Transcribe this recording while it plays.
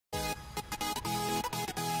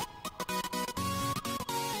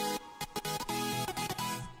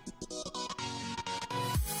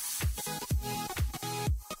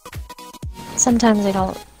Sometimes I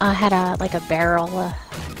don't. I had like a barrel, a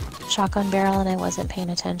shotgun barrel, and I wasn't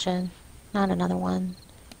paying attention. Not another one.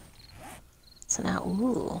 So now,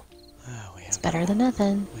 ooh, it's better than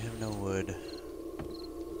nothing. We have no wood.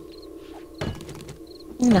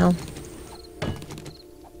 You know.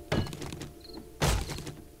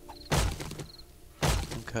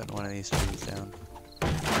 I'm cutting one of these trees down.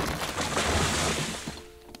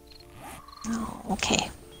 Oh,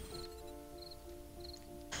 okay.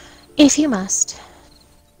 If you must.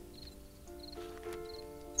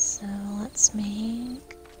 So let's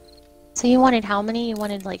make. So you wanted how many? You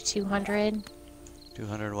wanted like 200?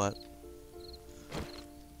 200 what?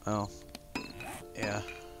 Oh. Yeah.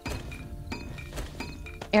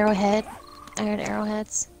 Arrowhead. Iron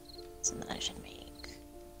arrowheads. So then I should make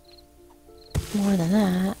more than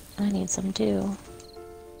that. I need some too.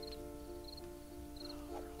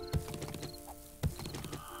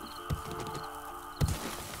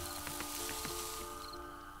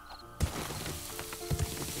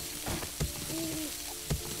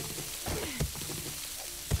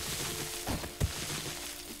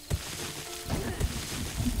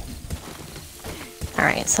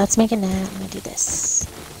 Alright, so that's making that. I'm gonna do this.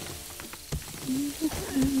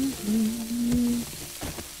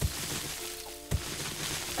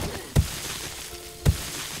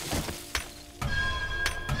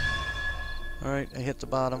 Alright, I hit the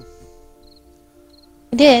bottom.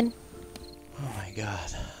 I did. Oh my god.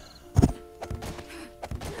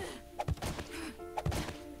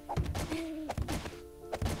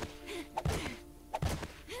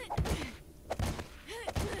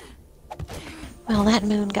 Well, that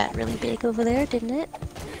moon got really big over there, didn't it?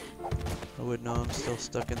 I wouldn't know, I'm still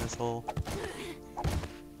stuck in this hole.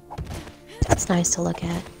 That's nice to look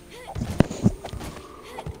at.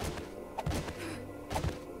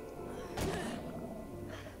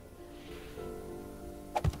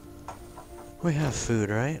 We have food,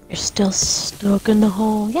 right? You're still stuck in the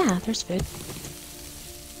hole. Yeah, there's food.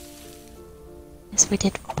 Yes, we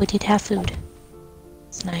did. We did have food.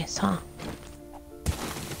 It's nice, huh?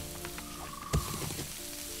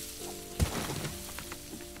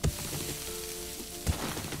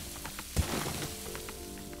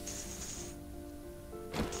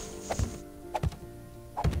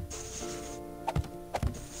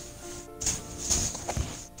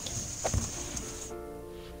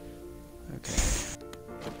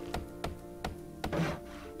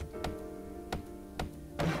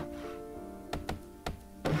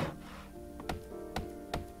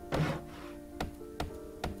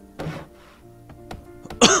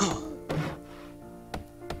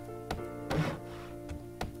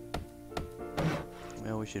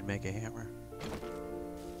 Well, we should make a hammer.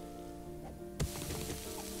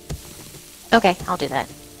 Okay, I'll do that.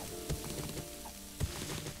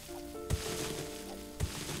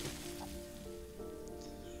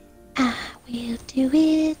 I will do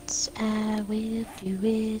it. I will do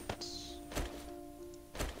it.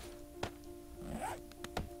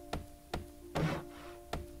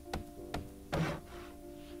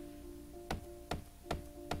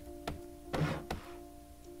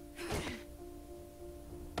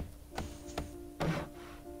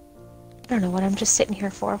 I don't know what I'm just sitting here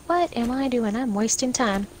for. What am I doing? I'm wasting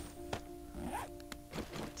time.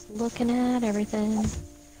 Just looking at everything.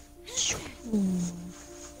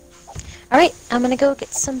 Alright, I'm gonna go get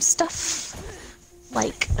some stuff.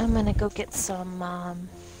 Like, I'm gonna go get some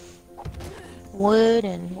wood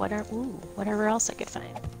and whatever else I could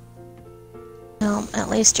find. Well, at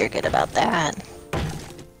least you're good about that.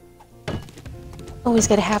 Always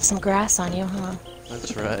gotta have some grass on you, huh?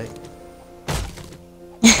 That's right.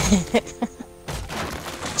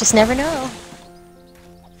 Just never know.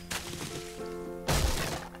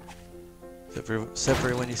 Except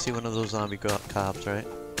for when you see one of those zombie cops, right?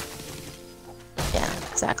 Yeah,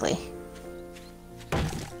 exactly.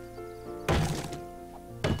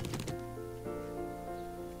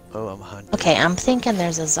 Oh, I'm hunting. Okay, I'm thinking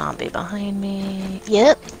there's a zombie behind me.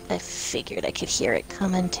 Yep, I figured I could hear it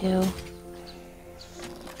coming too.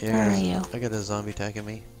 Yeah, Where are you? I got a zombie attacking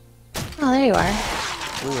me. Oh, there you are.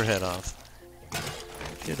 Blew her head off.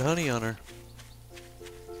 Get honey on her.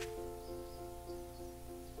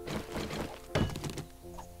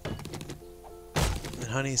 And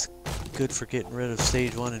honey's good for getting rid of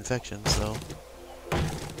stage 1 infections, so.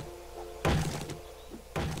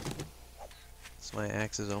 So my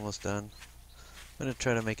axe is almost done. I'm gonna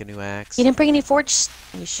try to make a new axe. You didn't bring any forged.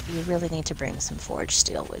 You really need to bring some forged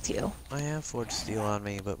steel with you. I have forged steel on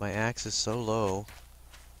me, but my axe is so low.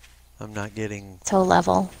 I'm not getting. So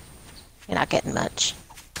level. You're not getting much.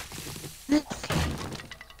 Okay.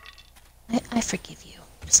 I forgive you.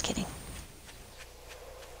 Just kidding.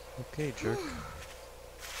 Okay, jerk.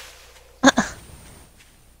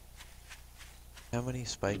 How many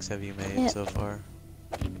spikes have you made Yeah, so far?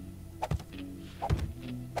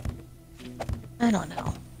 I don't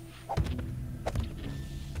know.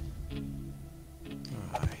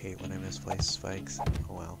 Oh, I hate when I misplace spikes.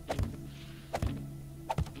 Oh well.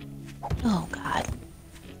 Oh, God.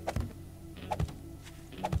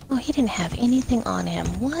 Oh, he didn't have anything on him.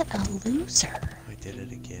 What a loser. I did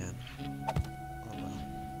it again. Oh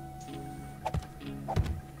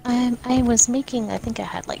well. I was making, I think I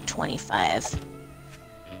had like 25.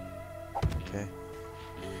 Okay.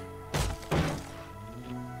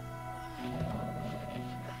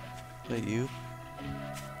 Is that you?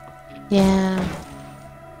 Yeah.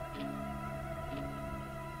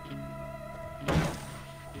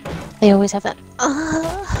 They always have that,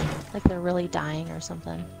 like they're really dying or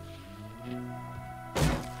something.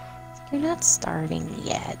 You're not starving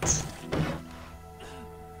yet.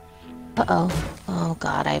 Uh-oh. Oh,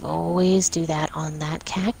 God, I always do that on that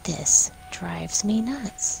cactus. Drives me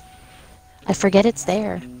nuts. I forget it's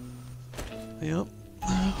there. Yep.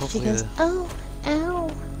 Like, she Hopefully goes, the oh, ow.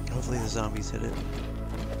 hopefully the zombies hit it.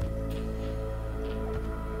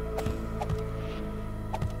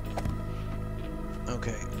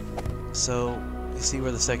 Okay. So you see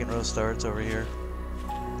where the second row starts over here?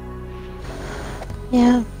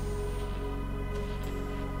 Yeah.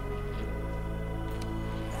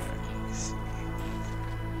 Alright, let me see.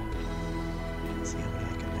 See how many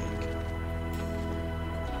I can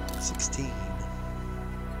make. 16.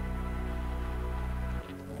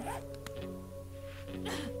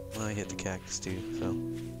 Well, I hit the cactus too, so.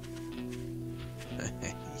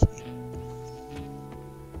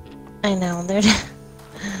 I know, they're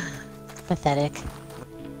pathetic.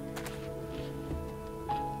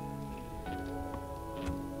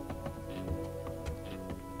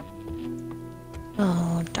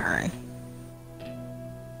 Oh, darn.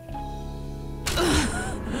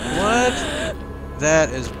 What? That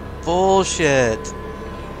is bullshit.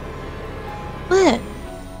 What?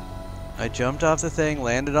 I jumped off the thing,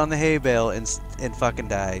 landed on the hay bale, and fucking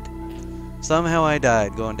died. Somehow I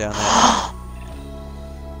died going down that.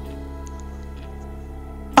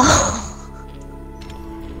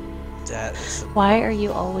 That is. Why are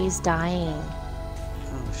you always dying?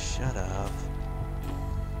 Oh, shut up.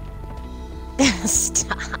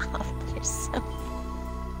 Stop.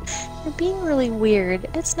 You're being really weird.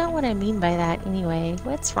 That's not what I mean by that anyway.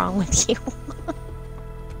 What's wrong with you?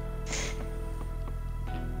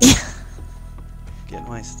 Get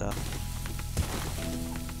my stuff.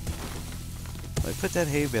 I put that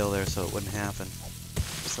hay bale there so it wouldn't happen.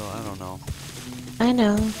 So I don't know. I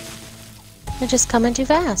know. You're just coming too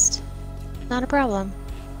fast. Not a problem.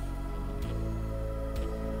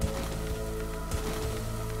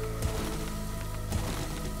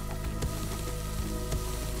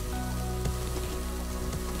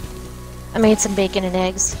 I made some bacon and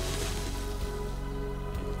eggs.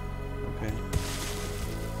 Okay.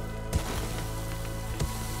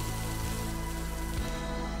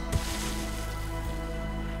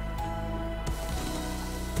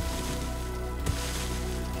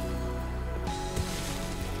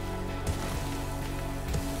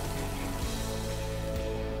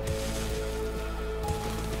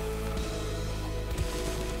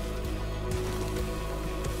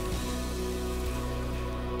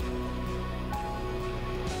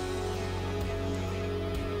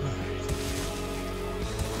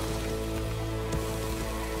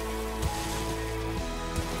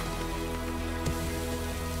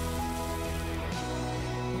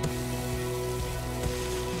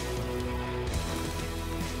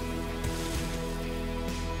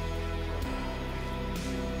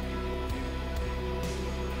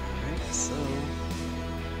 Alright, so.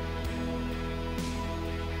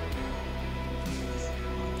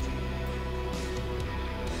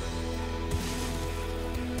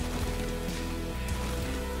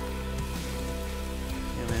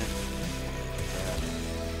 Yeah, man.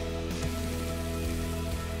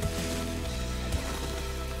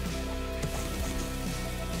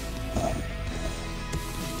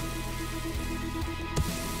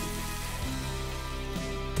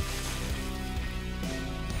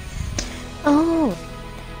 Oh!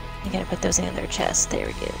 I gotta put those in their chest. There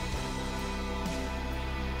we go.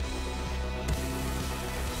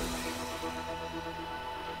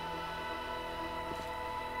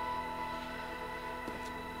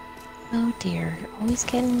 Oh dear. You're always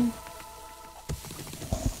getting...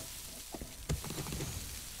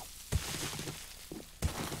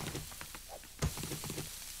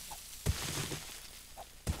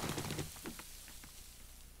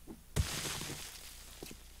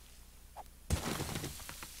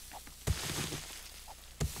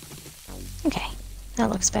 That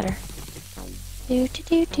looks better. Do do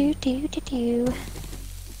do do do do do.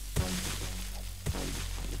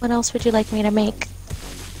 What else would you like me to make?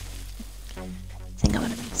 I think I'm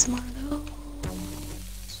gonna make some more of those.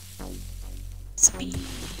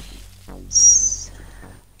 Speeds.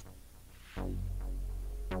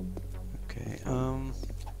 Okay,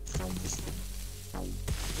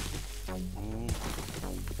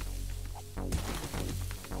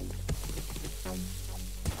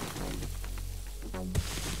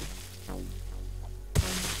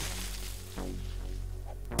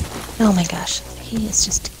 Oh my gosh, he is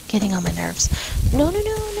just getting on my nerves. No, no,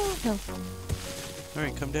 no, no, no.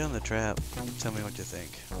 Alright, come down the trap. Tell me what you think.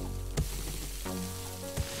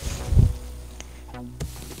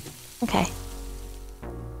 Okay.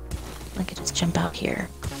 I could just jump out here.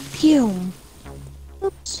 Phew.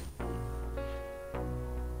 Oops.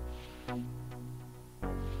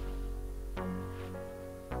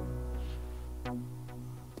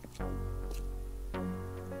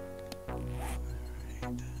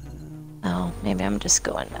 Oh, maybe I'm just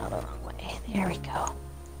going down the wrong way. There we go.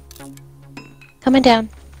 Coming down.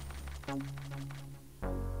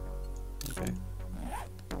 Okay.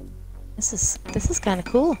 This is kind of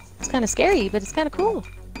cool. It's kind of scary, but it's kind of cool.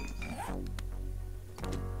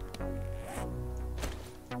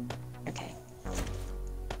 Okay.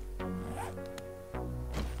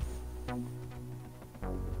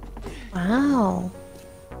 Wow.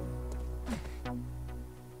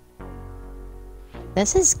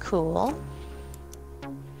 This is cool.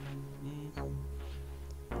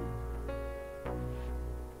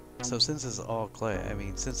 So since it's all clay, I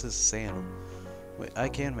mean, since it's sand, I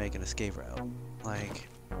can make an escape route. Like,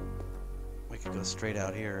 we could go straight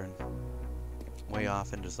out here and way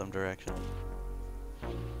off into some direction.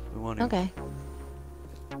 We want to. Okay.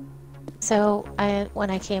 So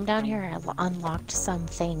when I came down here, I unlocked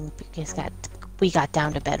something because we got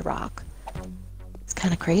down to bedrock. It's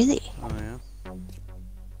kind of crazy. Oh yeah.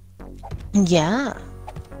 Yeah.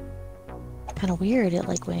 Kind of weird. It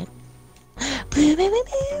like went. Boo, boo, boo,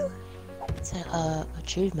 boo. It's an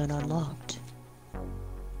achievement unlocked.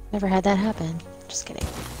 Never had that happen. Just kidding.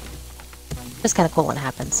 It's kind of cool when it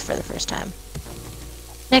happens for the first time.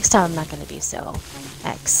 Next time I'm not going to be so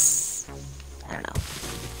I don't know.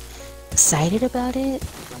 Excited about it.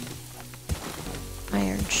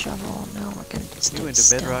 Iron shovel. No, we're going to just You went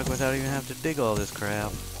to bedrock without even having to dig all this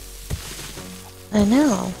crap. I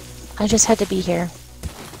know. I just had to be here.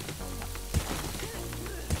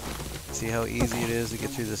 See how easy it is to get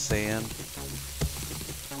through the sand?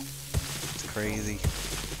 It's crazy.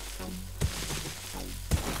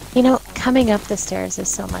 You know, coming up the stairs is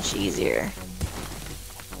so much easier.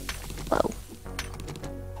 Whoa.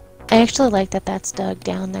 I actually like that that's dug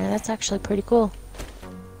down there. That's actually pretty cool.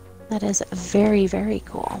 That is very, very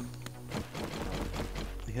cool.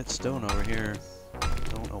 I hit stone over here.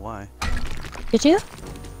 Don't know why. Did you?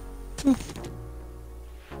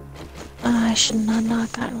 I should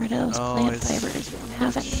not gotten rid of those plant fibers. We don't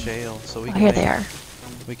have any. Shale, so we Oh, can here make, they are.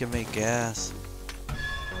 We can make gas.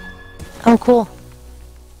 Oh, cool.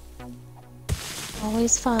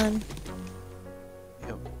 Always fun.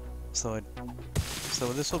 Yep. So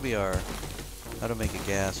this will be our how to make a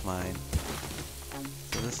gas mine.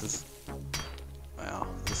 So this is wow.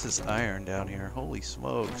 This is iron down here. Holy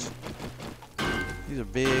smokes! These are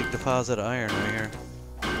big deposit of iron right here.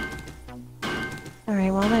 All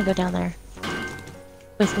right, well I'm gonna go down there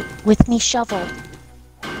with me shovel.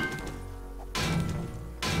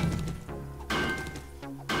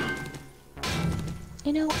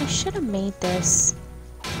 You know, I should have made this.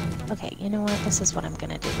 Okay, you know what? This is what I'm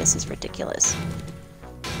gonna do. This is ridiculous.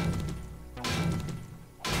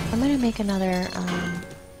 I'm gonna make another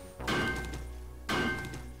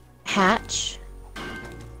hatch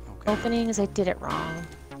Okay. opening because I did it wrong.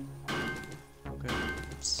 Okay.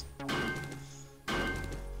 Oops.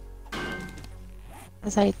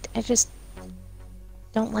 Because I just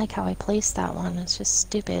don't like how I placed that one. It's just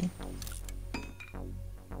stupid.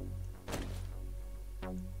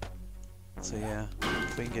 So yeah,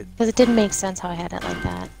 if we can get Because it didn't make sense how I had it like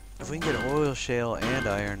that. if we can get oil shale and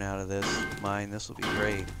iron out of this mine, this will be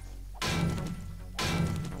great.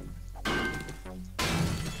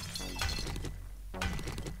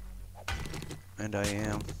 And I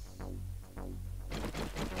am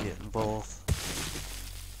getting both.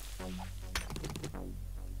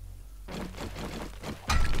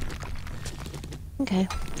 Okay.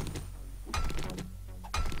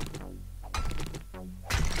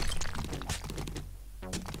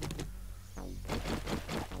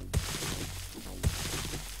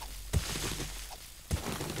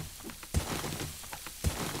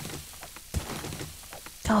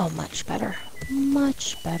 Oh, much better.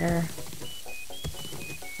 Much better.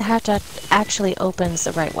 The hatch actually opens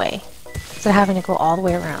the right way, instead of having to go all the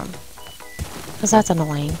way around. Because that's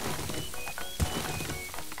annoying.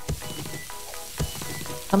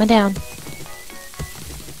 Coming down.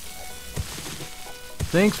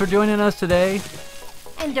 Thanks for joining us today.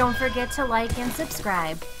 And don't forget to like and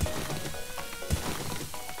subscribe.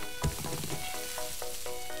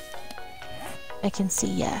 I can see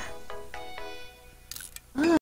ya.